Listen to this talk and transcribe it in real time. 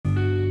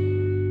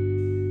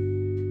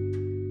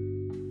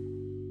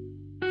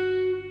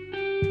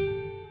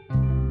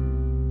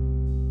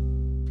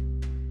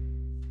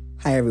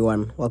Hi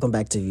everyone, welcome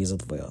back to Views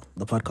with Will,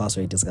 the podcast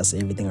where we discuss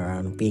everything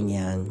around being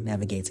young,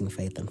 navigating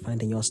faith, and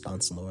finding your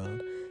stance in the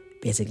world.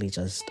 Basically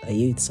just a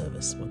youth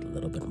service with a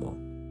little bit more.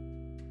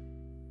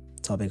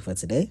 Topic for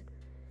today,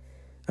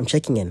 I'm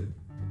checking in,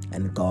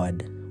 and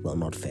God will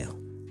not fail.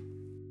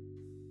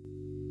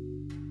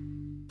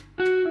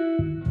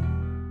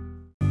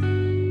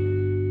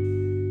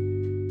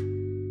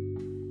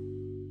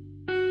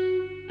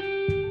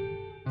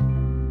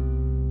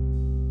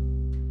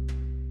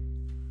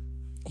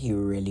 He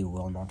really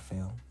will not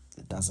fail.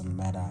 It doesn't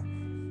matter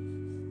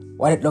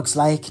what it looks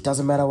like. It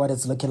doesn't matter what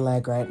it's looking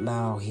like right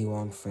now. He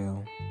won't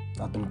fail.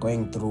 I've been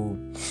going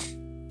through.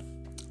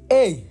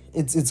 Hey,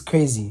 it's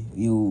crazy.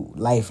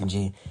 Life,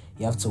 Jay.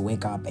 You have to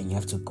wake up and you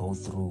have to go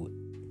through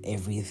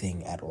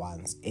everything at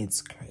once.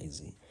 It's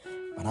crazy.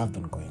 But I've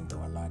been going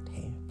through a lot.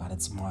 Hey, but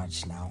it's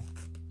March now.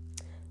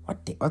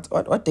 What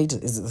date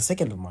is it? The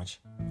 2nd of March.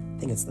 I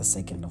think it's the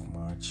 2nd of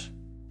March.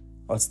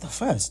 Oh, it's the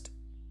 1st.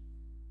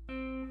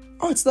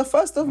 Oh, it's the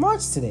 1st of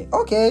March today.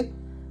 Okay.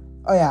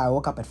 Oh yeah, I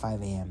woke up at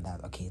 5 a.m.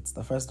 Okay, it's the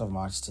 1st of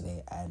March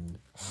today, and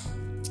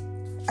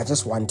I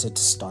just wanted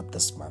to start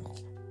this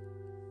month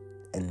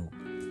and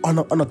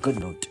on a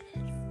good note.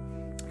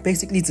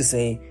 Basically to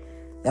say,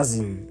 as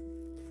in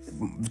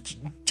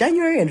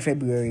January and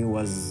February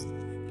was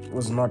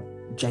not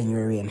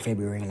January and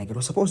February like it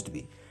was supposed to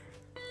be.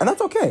 And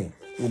that's okay,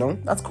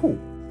 that's cool.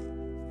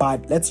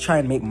 But let's try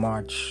and make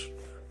March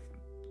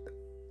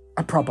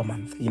a proper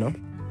month,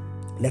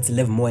 Let's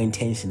live more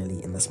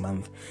intentionally in this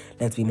month.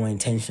 Let's be more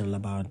intentional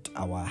about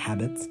our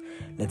habits.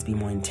 Let's be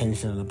more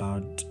intentional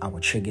about our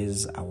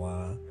triggers,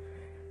 our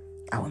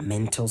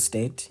mental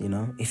state,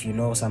 If you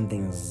know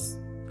something's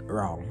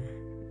wrong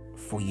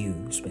for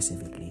you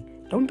specifically,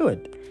 don't do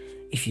it.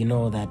 If you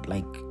know that,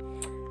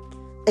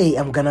 hey,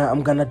 I'm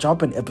gonna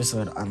drop an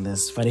episode on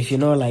this, but if you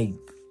know,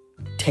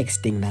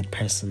 texting that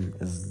person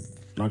is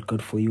not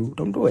good for you,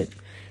 don't do it.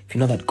 If you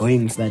know that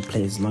going to that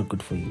place is not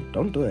good for you,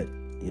 don't do it,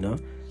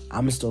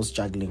 I'm still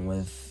struggling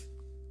with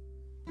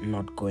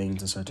not going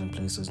to certain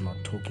places, not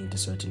talking to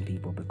certain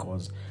people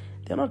because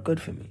they're not good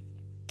for me.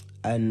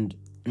 And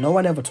no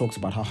one ever talks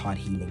about how hard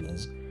healing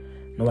is.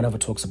 No one ever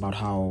talks about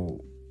how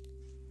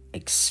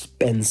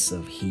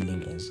expensive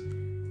healing is.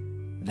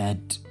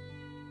 That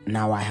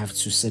now I have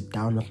to sit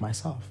down with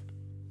myself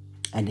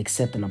and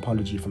accept an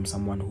apology from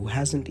someone who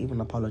hasn't even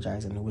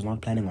apologized and who was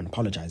not planning on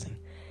apologizing.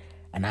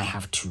 And I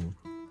have to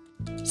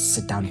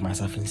sit down with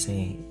myself and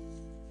say,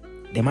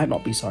 they might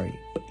not be sorry,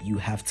 but you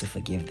have to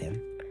forgive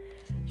them,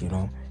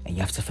 and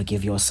you have to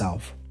forgive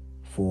yourself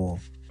for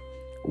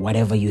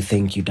whatever you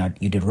think you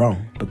did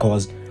wrong,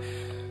 because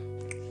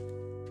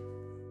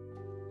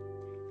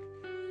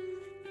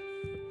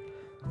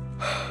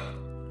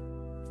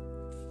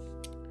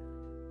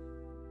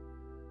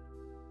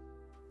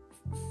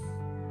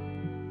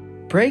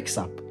breaks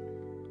up.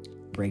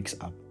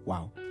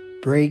 Wow.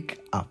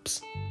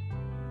 Breakups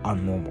are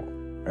normal.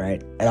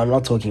 Right? And I'm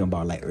not talking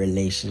about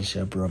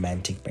relationship,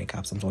 romantic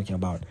breakups. I'm talking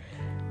about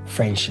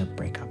friendship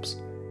breakups.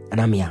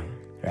 And I'm young,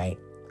 right?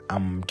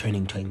 I'm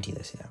turning 20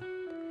 this year.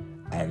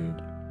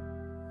 And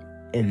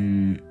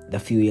in the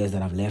few years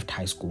that I've left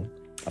high school,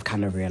 I've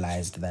kind of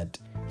realized that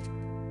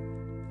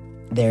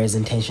there is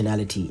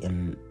intentionality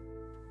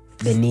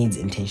there needs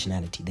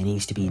intentionality. There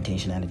needs to be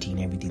intentionality in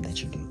everything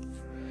that you do.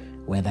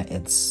 Whether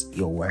it's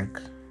your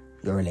work,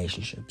 your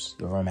relationships,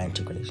 your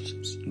romantic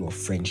relationships, your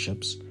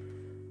friendships,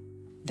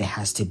 there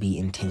has to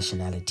be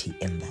intentionality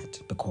in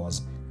that,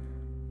 because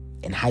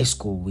in high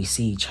school we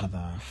see each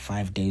other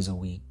 5 days a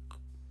week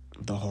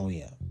the whole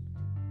year.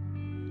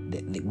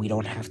 We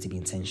don't have to be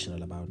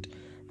intentional about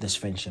this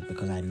friendship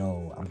because I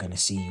know I'm going to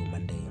see you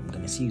Monday, I'm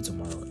going to see you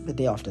tomorrow, the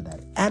day after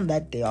that, and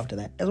that day after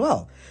that as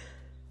well.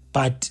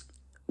 But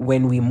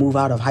when we move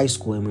out of high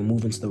school and we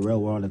move into the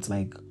real world, it's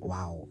like,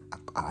 wow,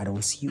 I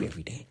don't see you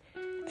every day,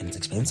 and it's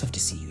expensive to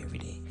see you every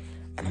day.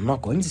 And I'm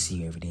not going to see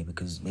you every day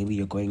because maybe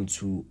you're going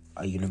to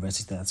a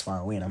university that's far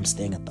away and I'm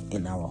staying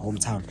in our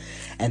hometown.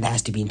 And there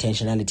has to be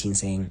intentionality in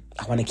saying,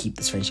 I want to keep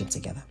this friendship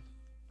together.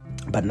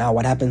 But now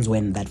what happens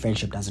when that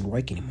friendship doesn't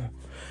work anymore?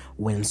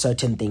 When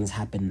certain things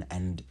happen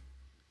and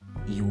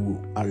you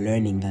are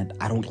learning that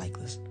I don't like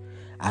this.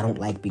 I don't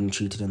like being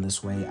treated in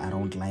this way. I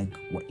don't like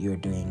what you're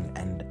doing.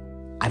 And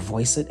I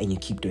voice it and you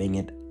keep doing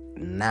it.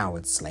 Now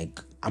it's like,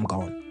 I'm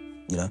gone,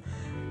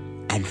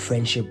 And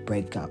friendship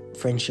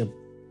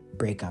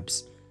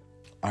breakups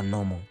are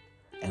normal,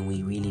 and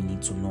we really need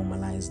to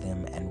normalize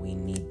them, and we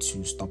need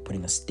to stop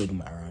putting a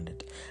stigma around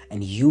it.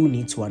 And you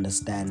need to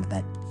understand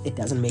that it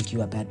doesn't make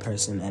you a bad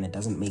person, and it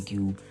doesn't make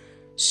you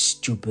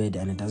stupid,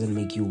 and it doesn't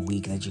make you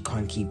weak that you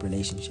can't keep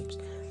relationships.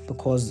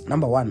 Because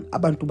number one,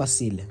 abantu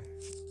basile,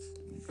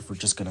 if we're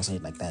just gonna say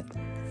it like that.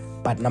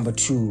 But number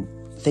two,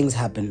 things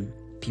happen,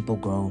 people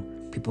grow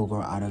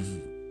out of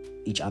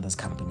each other's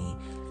company.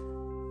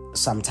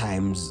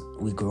 Sometimes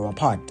we grow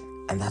apart,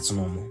 and that's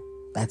normal.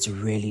 That's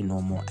really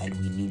normal, and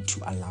we need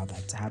to allow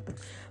that to happen,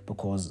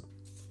 because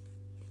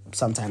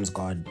sometimes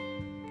God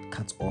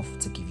cuts off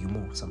to give you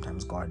more.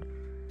 Sometimes God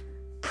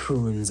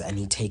prunes and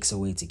he takes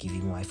away to give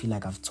you more. I feel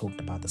like I've talked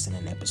about this in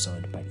an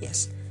episode, but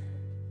yes,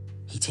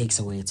 he takes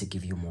away to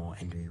give you more,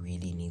 and we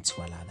really need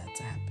to allow that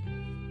to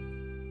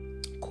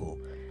happen. Cool.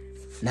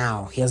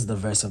 Now, here's the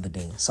verse of the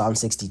day. Psalm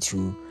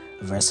 62,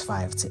 verse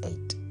 5 to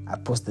 8. I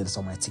posted this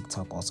on my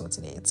TikTok also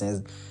today. It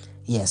says,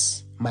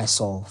 "Yes, my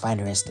soul,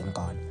 find rest in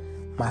God.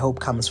 My hope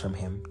comes from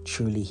him.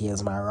 Truly, he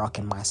is my rock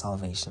and my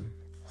salvation.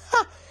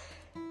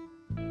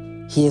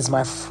 He is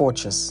my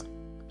fortress.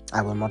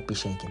 I will not be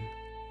shaken.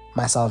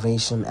 My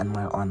salvation and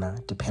my honor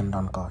depend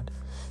on God.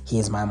 He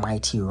is my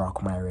mighty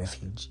rock, my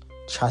refuge.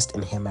 Trust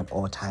in him at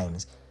all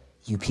times.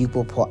 You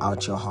people, pour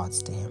out your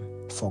hearts to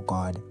him, for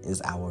God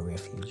is our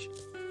refuge."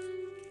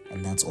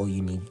 And that's all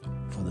you need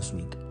for this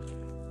week.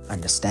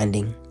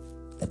 Understanding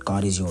that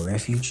God is your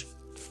refuge,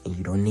 and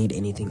you don't need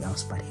anything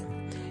else but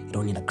him. You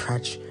don't need a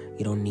crutch.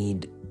 You don't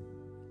need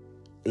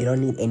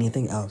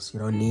anything else. You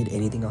don't need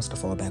anything else to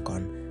fall back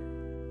on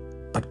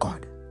but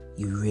God.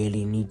 You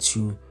really need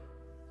to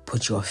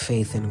put your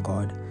faith in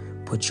God,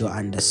 put your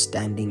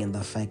understanding in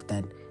the fact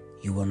that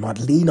you will not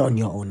lean on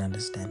your own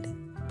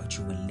understanding, but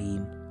you will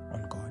lean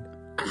on God.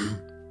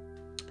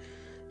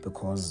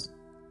 Because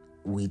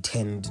we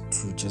tend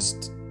to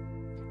just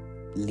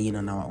lean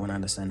on our own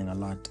understanding a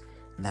lot.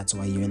 And that's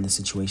why you're in the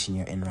situation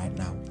you're in right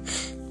now.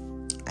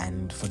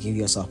 And forgive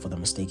yourself for the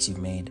mistakes you've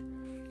made.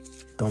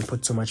 Don't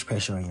put too much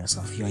pressure on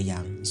yourself. You're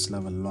young. You still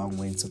have a long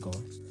way to go.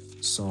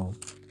 So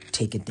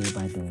take it day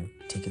by day.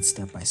 Take it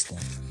step by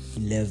step.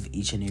 Live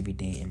each and every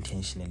day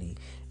intentionally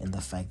in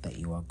the fact that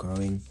you are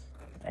growing,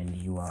 and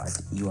you are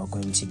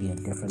going to be a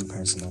different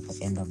person at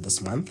the end of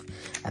this month,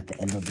 at the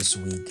end of this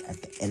week,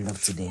 at the end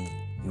of today.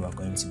 You are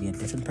going to be a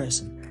different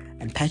person.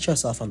 And pat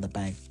yourself on the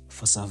back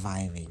for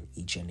surviving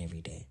each and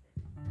every day.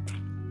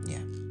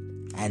 Yeah.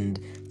 And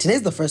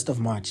today's the 1st of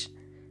March,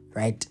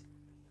 right?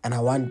 And I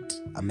want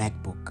a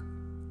MacBook.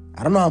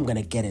 I don't know how I'm going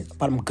to get it,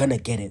 but I'm going to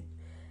get it.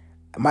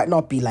 It might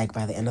not be like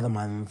by the end of the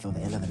month or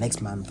the end of the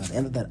next month or the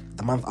end of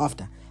the month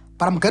after,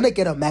 but I'm going to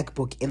get a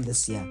MacBook in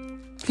this year.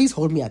 Please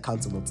hold me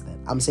accountable to that.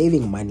 I'm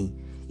saving money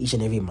each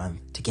and every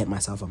month to get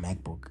myself a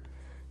MacBook.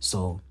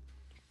 So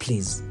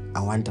please,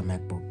 I want a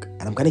MacBook,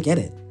 and I'm going to get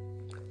it.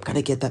 I'm going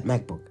to get that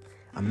MacBook.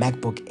 A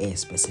MacBook Air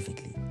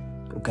specifically.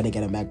 I'm going to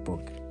get a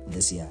MacBook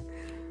this year.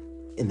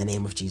 In the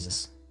name of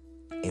Jesus.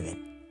 Amen.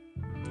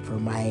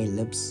 From my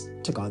lips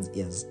to God's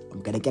ears.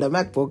 I'm going to get a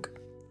MacBook.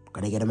 I'm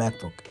going to get a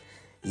MacBook.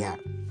 Yeah.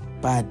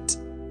 But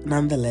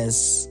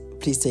nonetheless,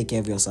 please take care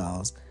of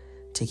yourselves.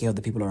 Take care of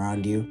the people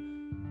around you.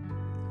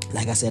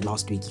 Like I said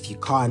last week, if you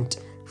can't,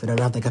 if you don't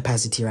have the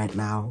capacity right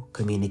now,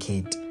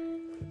 communicate.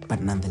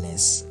 But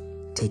nonetheless,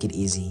 take it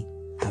easy.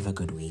 Have a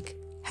good week.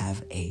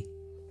 Have a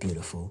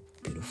beautiful,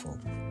 beautiful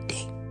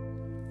day.